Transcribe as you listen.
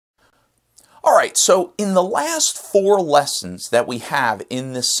All right, so in the last 4 lessons that we have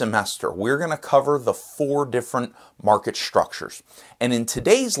in this semester, we're going to cover the 4 different market structures. And in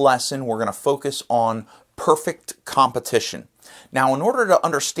today's lesson, we're going to focus on perfect competition. Now, in order to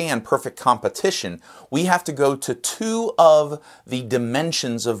understand perfect competition, we have to go to 2 of the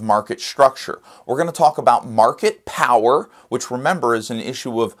dimensions of market structure. We're going to talk about market power, which remember is an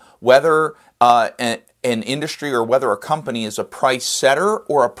issue of whether an industry or whether a company is a price setter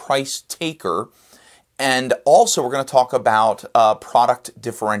or a price taker. And also we're going to talk about product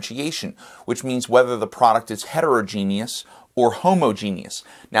differentiation, which means whether the product is heterogeneous or homogeneous.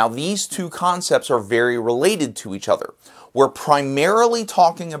 Now, these 2 concepts are very related to each other. We're primarily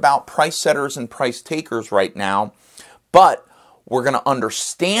talking about price setters and price takers right now, but we're going to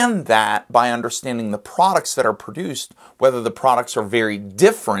understand that by understanding the products that are produced, whether the products are very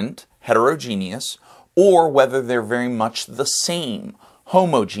different, heterogeneous, or whether they're very much the same,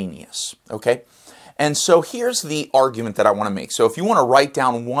 homogeneous, okay? And so here's the argument that I want to make. So if you want to write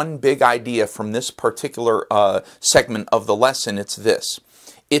down one big idea from this particular segment of the lesson, it's this.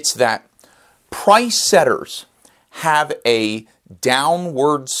 It's that price setters have a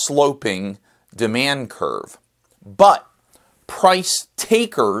downward sloping demand curve, but price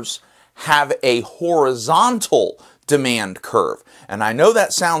takers have a horizontal demand curve. And I know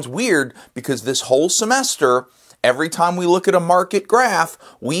that sounds weird because this whole semester, every time we look at a market graph,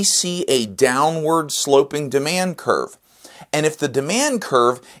 we see a downward sloping demand curve. And if the demand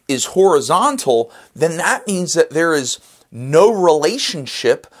curve is horizontal, then that means that there is no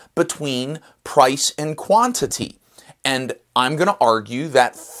relationship between price and quantity. And I'm going to argue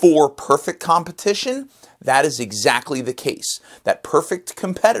that for perfect competition, that is exactly the case. That perfect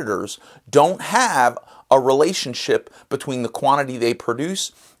competitors don't have a relationship between the quantity they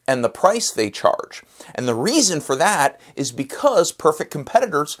produce and the price they charge. And the reason for that is because perfect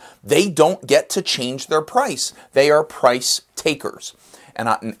competitors, they don't get to change their price. They are price takers.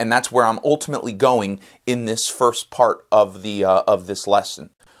 And that's where I'm ultimately going in this first part of this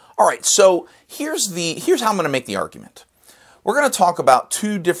lesson. All right, so here's how I'm going to make the argument. We're going to talk about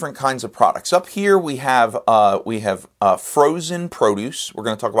 2 different kinds of products. Up here we have frozen produce. We're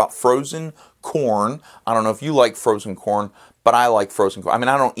going to talk about frozen corn. I don't know if you like frozen corn, but I like frozen corn. I mean,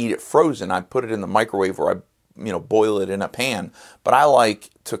 I don't eat it frozen. I put it in the microwave or I boil it in a pan. But I like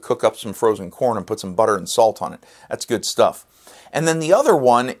to cook up some frozen corn and put some butter and salt on it. That's good stuff. And then the other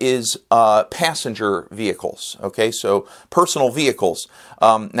one is passenger vehicles, okay, so personal vehicles.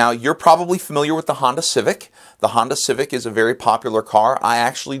 Now, you're probably familiar with the Honda Civic. The Honda Civic is a very popular car. I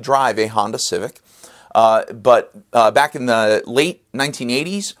actually drive a Honda Civic. But back in the late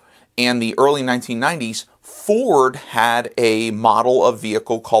 1980s and the early 1990s, Ford had a model of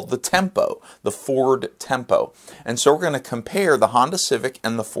vehicle called the Tempo, the Ford Tempo. And so we're going to compare the Honda Civic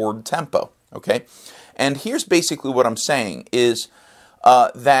and the Ford Tempo, okay? And here's basically what I'm saying is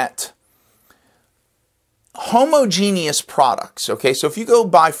that homogeneous products, okay, so if you go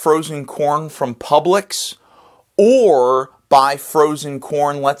buy frozen corn from Publix or buy frozen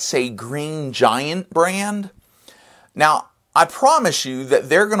corn, let's say Green Giant brand, now I promise you that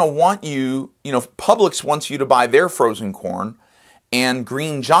they're going to want you, Publix wants you to buy their frozen corn and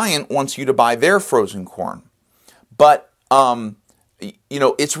Green Giant wants you to buy their frozen corn. But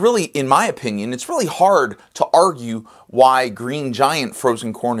it's really, in my opinion, it's really hard to argue why Green Giant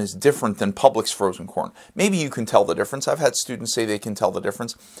frozen corn is different than Publix frozen corn. Maybe you can tell the difference. I've had students say they can tell the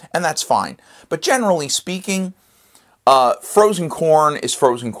difference, and that's fine. But generally speaking, frozen corn is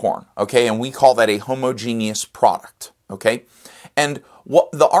frozen corn, okay? And we call that a homogeneous product, okay? And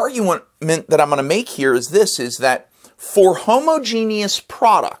what the argument that I'm going to make here is this, is that for homogeneous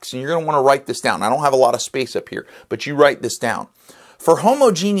products, and you're going to want to write this down. I don't have a lot of space up here, but you write this down. For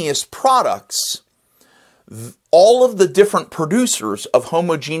homogeneous products, all of the different producers of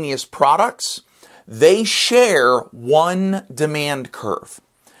homogeneous products, they share one demand curve.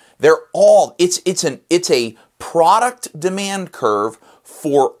 It's a product demand curve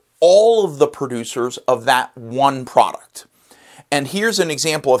for all of the producers of that one product. And here's an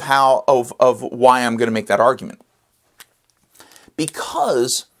example of why I'm going to make that argument.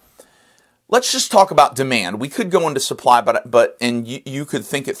 Because let's just talk about demand. We could go into supply, and you could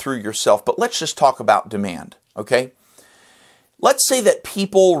think it through yourself, but let's just talk about demand, okay? Let's say that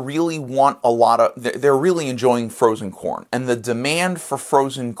people really want they're really enjoying frozen corn, and the demand for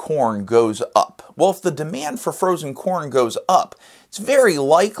frozen corn goes up. Well, if the demand for frozen corn goes up, it's very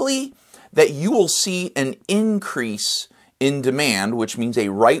likely that you will see an increase in demand, which means a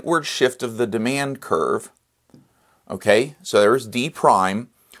rightward shift of the demand curve. Okay, so there's D prime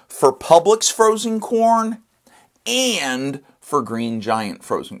for Publix frozen corn and for Green Giant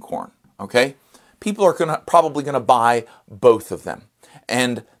frozen corn. okay? People are probably going to buy both of them.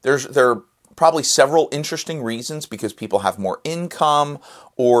 And there are probably several interesting reasons, because people have more income,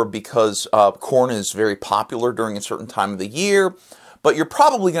 or because corn is very popular during a certain time of the year. But you're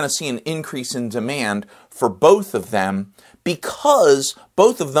probably going to see an increase in demand for both of them, because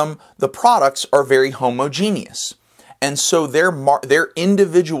both of them, the products are very homogeneous. And so their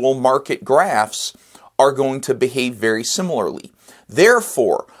individual market graphs are going to behave very similarly.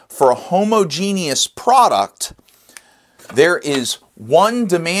 Therefore, for a homogeneous product, there is one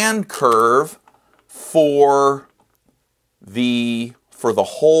demand curve for the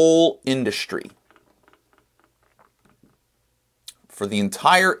whole industry. For the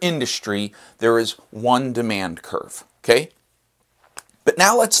entire industry, there is one demand curve, okay? But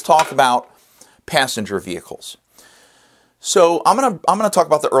now let's talk about passenger vehicles. So I'm gonna talk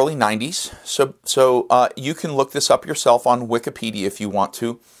about the early 90s. So you can look this up yourself on Wikipedia if you want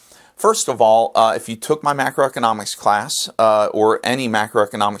to. First of all, if you took my macroeconomics class, or any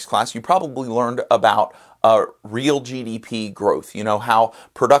macroeconomics class, you probably learned about real GDP growth. You know, how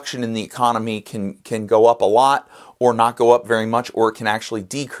production in the economy can go up a lot, or not go up very much, or it can actually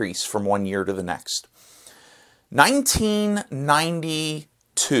decrease from one year to the next.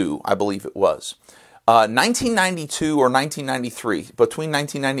 1992, I believe it was. 1992 or 1993, between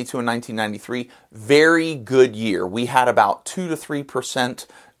 1992 and 1993, very good year. We had about 2 to 3%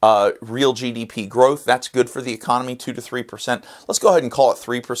 real GDP growth. That's good for the economy, 2 to 3%. Let's go ahead and call it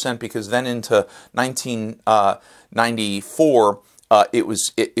 3%, because then into 1994, it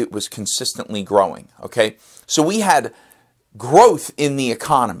was consistently growing. Okay, so we had growth in the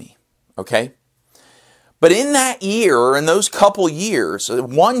economy. Okay. But in that year, in those couple years,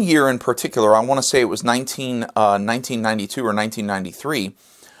 one year in particular, I want to say it was 1992 or 1993,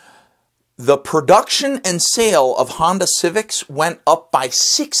 the production and sale of Honda Civics went up by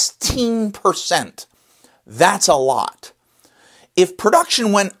 16%. That's a lot. If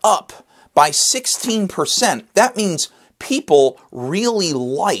production went up by 16%, that means people really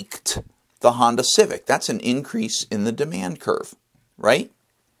liked the Honda Civic. That's an increase in the demand curve, right?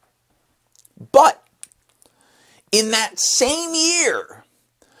 But in that same year,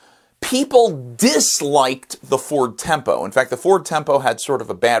 people disliked the Ford Tempo. In fact, the Ford Tempo had sort of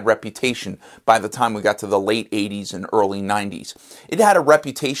a bad reputation by the time we got to the late 80s and early 90s. It had a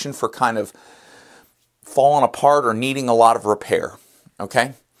reputation for kind of falling apart or needing a lot of repair,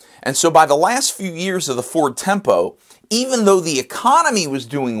 okay? And so by the last few years of the Ford Tempo, even though the economy was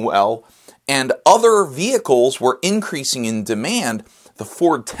doing well and other vehicles were increasing in demand, the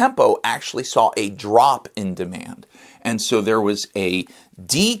Ford Tempo actually saw a drop in demand. And so there was a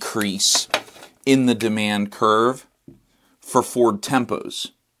decrease in the demand curve for Ford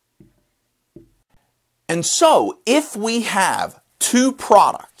Tempos. And so if we have two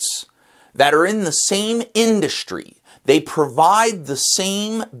products that are in the same industry, they provide the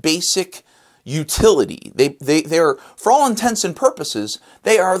same basic utility. They're, for all intents and purposes,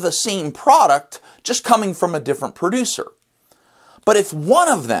 they are the same product, just coming from a different producer. But if one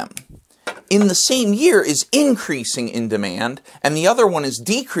of them in the same year is increasing in demand and the other one is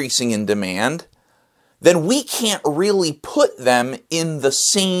decreasing in demand, then we can't really put them in the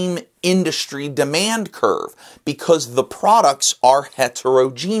same industry demand curve, because the products are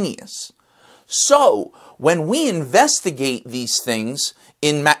heterogeneous. So when we investigate these things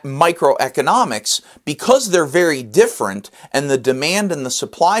in microeconomics, because they're very different and the demand and the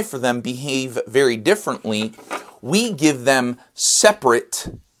supply for them behave very differently, we give them separate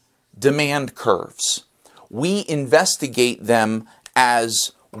demand curves. We investigate them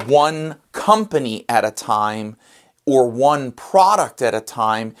as one company at a time or one product at a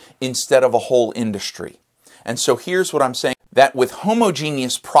time instead of a whole industry. And so here's what I'm saying, that with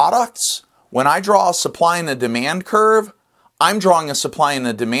homogeneous products, when I draw a supply and a demand curve, I'm drawing a supply and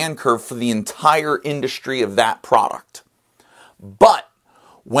a demand curve for the entire industry of that product. But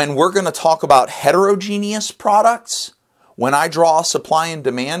when we're going to talk about heterogeneous products, when I draw a supply and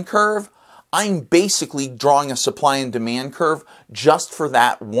demand curve, I'm basically drawing a supply and demand curve just for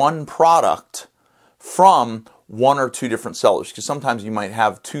that one product from one or two different sellers. Because sometimes you might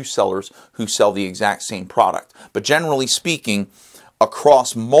have two sellers who sell the exact same product. But generally speaking,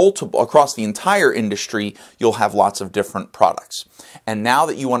 across the entire industry, you'll have lots of different products. And now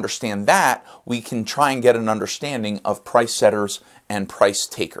that you understand that, we can try and get an understanding of price setters and price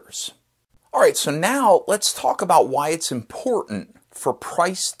takers. All right, so now let's talk about why it's important for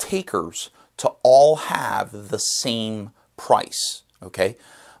price takers to all have the same price, okay?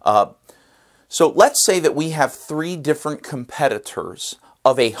 So let's say that we have three different competitors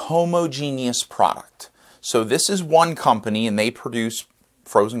of a homogeneous product. So this is one company and they produce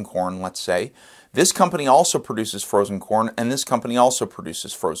frozen corn, let's say. This company also produces frozen corn, and this company also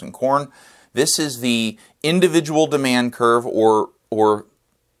produces frozen corn. This is the individual demand curve, or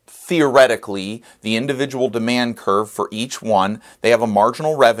theoretically, the individual demand curve for each one. They have a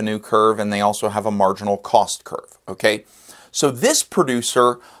marginal revenue curve, and they also have a marginal cost curve, okay? So this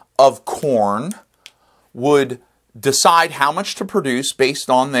producer of corn would decide how much to produce based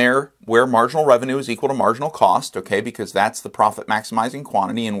on where marginal revenue is equal to marginal cost, okay, because that's the profit maximizing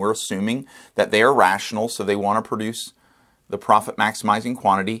quantity, and we're assuming that they are rational, so they want to produce the profit maximizing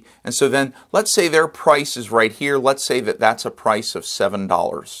quantity. And so then let's say their price is right here. Let's say that that's a price of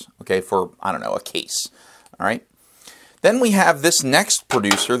 $7, okay, for, I don't know, a case, all right? Then we have this next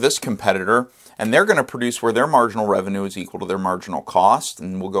producer, this competitor, and they're going to produce where their marginal revenue is equal to their marginal cost,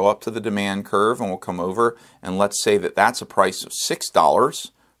 and we'll go up to the demand curve and we'll come over, and let's say that that's a price of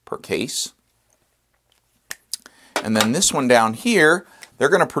 $6 per case. And then this one down here, they're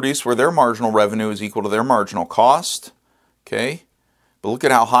going to produce where their marginal revenue is equal to their marginal cost, okay? But look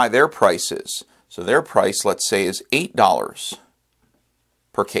at how high their price is. So their price, let's say, is $8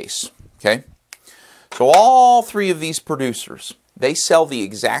 per case, okay? So all three of these producers, they sell the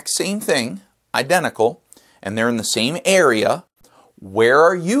exact same thing, identical, and they're in the same area. Where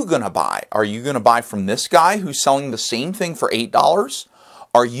are you going to buy? Are you going to buy from this guy who's selling the same thing for $8?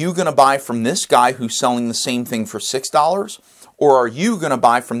 Are you going to buy from this guy who's selling the same thing for $6? Or are you going to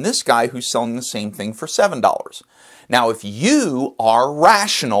buy from this guy who's selling the same thing for $7? Now, if you are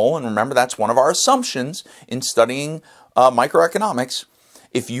rational, and remember that's one of our assumptions in studying microeconomics,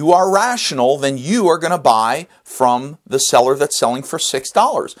 if you are rational, then you are going to buy from the seller that's selling for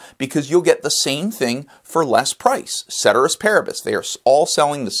 $6 because you'll get the same thing for less price. Ceteris paribus. They are all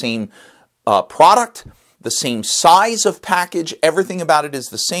selling the same product, the same size of package. Everything about it is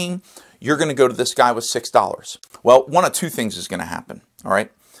the same. You're going to go to this guy with $6. Well, one of two things is going to happen, all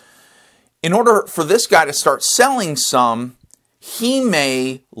right? In order for this guy to start selling some, he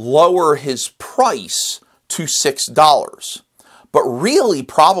may lower his price to $6. But really,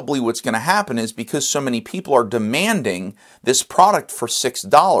 probably what's going to happen is because so many people are demanding this product for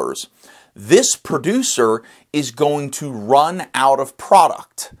 $6, this producer is going to run out of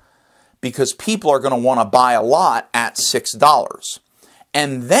product because people are going to want to buy a lot at $6.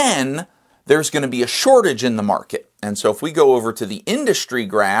 And then there's going to be a shortage in the market. And so if we go over to the industry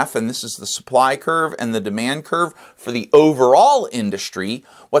graph, and this is the supply curve and the demand curve for the overall industry,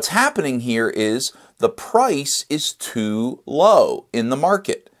 what's happening here is the price is too low in the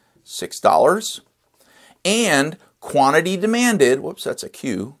market, $6. And quantity demanded, whoops, that's a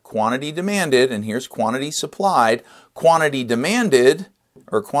Q, quantity demanded, and here's quantity supplied. Quantity demanded,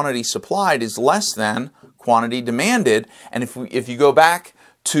 or quantity supplied, is less than quantity demanded. And if you go back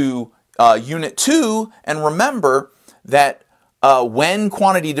to Unit 2 and remember that when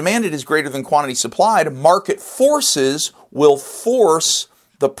quantity demanded is greater than quantity supplied, market forces will force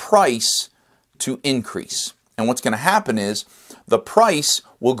the price to increase. And what's going to happen is the price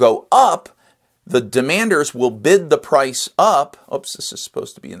will go up, the demanders will bid the price up. Oops, this is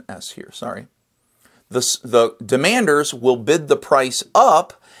supposed to be an S here, sorry. The demanders will bid the price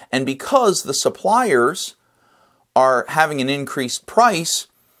up, and because the suppliers are having an increased price,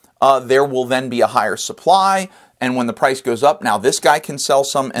 there will then be a higher supply, and when the price goes up, now this guy can sell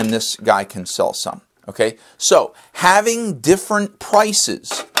some and this guy can sell some. Okay, so having different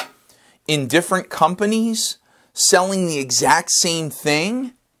prices in different companies selling the exact same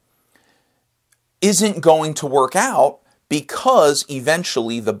thing isn't going to work out because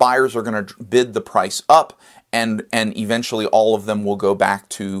eventually the buyers are going to bid the price up, and eventually all of them will go back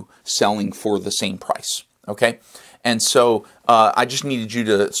to selling for the same price. Okay, and so I just needed you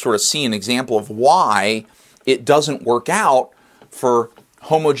to sort of see an example of why it doesn't work out for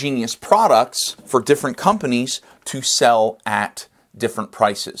homogeneous products for different companies to sell at different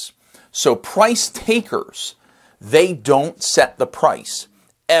prices. So price takers, they don't set the price,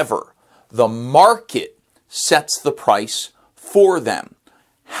 ever. The market sets the price for them.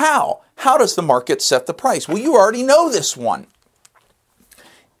 How? How does the market set the price? Well, you already know this one.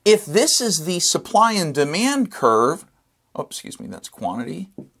 If this is the supply and demand curve, oh, excuse me, that's quantity,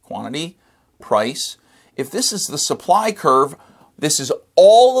 price. If this is the supply curve, this is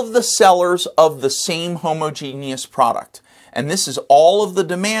all of the sellers of the same homogeneous product. And this is all of the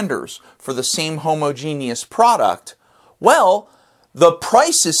demanders for the same homogeneous product. Well, the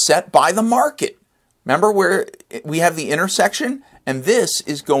price is set by the market. Remember where we have the intersection? And this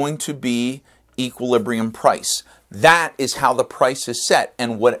is going to be equilibrium price. That is how the price is set.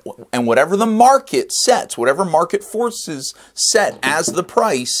 And whatever the market sets, whatever market forces set as the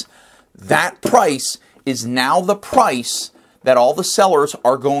price, that price is now the price that all the sellers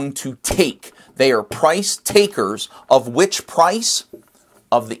are going to take. They are price takers of which price?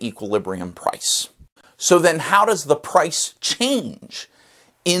 Of the equilibrium price. So then how does the price change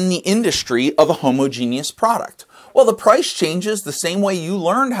in the industry of a homogeneous product? Well, the price changes the same way you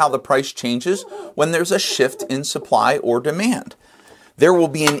learned how the price changes when there's a shift in supply or demand. There will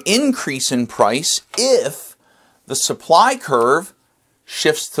be an increase in price if the supply curve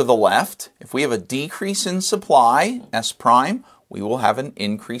shifts to the left. If we have a decrease in supply, S prime, we will have an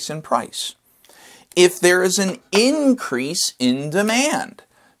increase in price. If there is an increase in demand,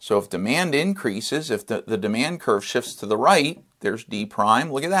 so if demand increases, if the demand curve shifts to the right, there's D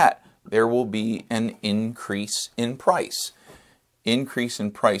prime, look at that. There will be an increase in price. Increase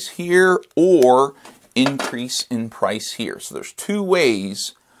in price here or increase in price here. So there's two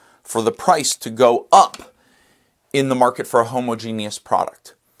ways for the price to go up in the market for a homogeneous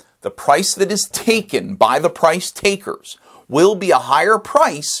product. The price that is taken by the price takers will be a higher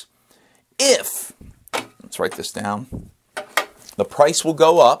price if, let's write this down, the price will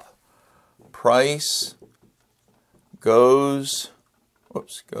go up, price goes,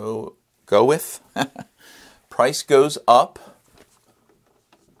 price goes up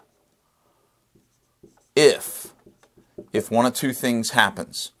if one of two things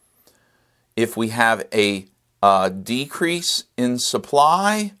happens. If we have a decrease in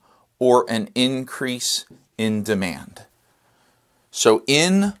supply or an increase in demand. So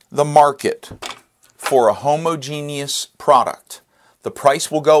in the market for a homogeneous product, the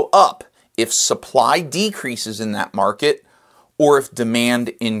price will go up if supply decreases in that market or if demand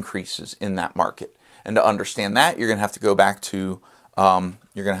increases in that market. And to understand that, you're going to have to go back to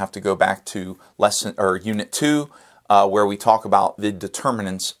lesson or unit 2, where we talk about the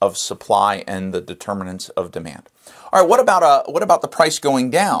determinants of supply and the determinants of demand. All right, what about the price going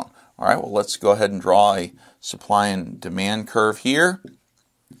down? All right, well, let's go ahead and draw a supply and demand curve here.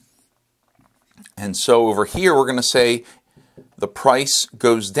 And so over here, we're going to say the price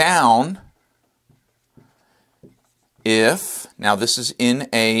goes down if, now this is in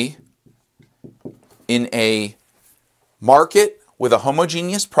a market with a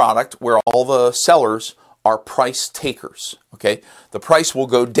homogeneous product where all the sellers are price takers, okay? The price will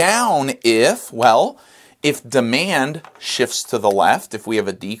go down if, well, if demand shifts to the left, if we have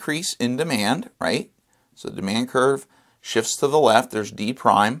a decrease in demand, right? So the demand curve shifts to the left, there's D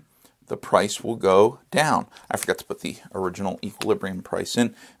prime, the price will go down. I forgot to put the original equilibrium price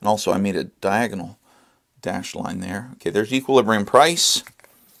in, and also I made a diagonal dash line there. Okay, there's equilibrium price,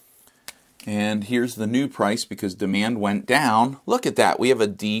 and here's the new price because demand went down. Look at that, we have a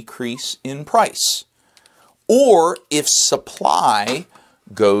decrease in price. Or if supply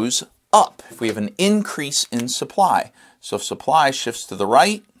goes up, if we have an increase in supply. So if supply shifts to the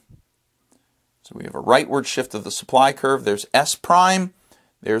right, so we have a rightward shift of the supply curve, there's S prime,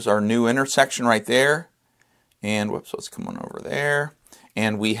 there's our new intersection right there, and whoops, let's come on over there,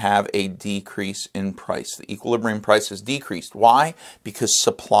 and we have a decrease in price. The equilibrium price has decreased. Why? Because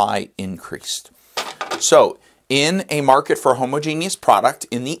supply increased. So in a market for a homogeneous product,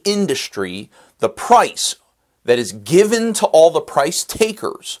 in the industry, the price that is given to all the price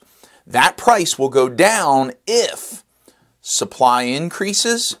takers, that price will go down if supply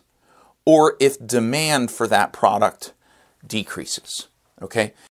increases or if demand for that product decreases. Okay?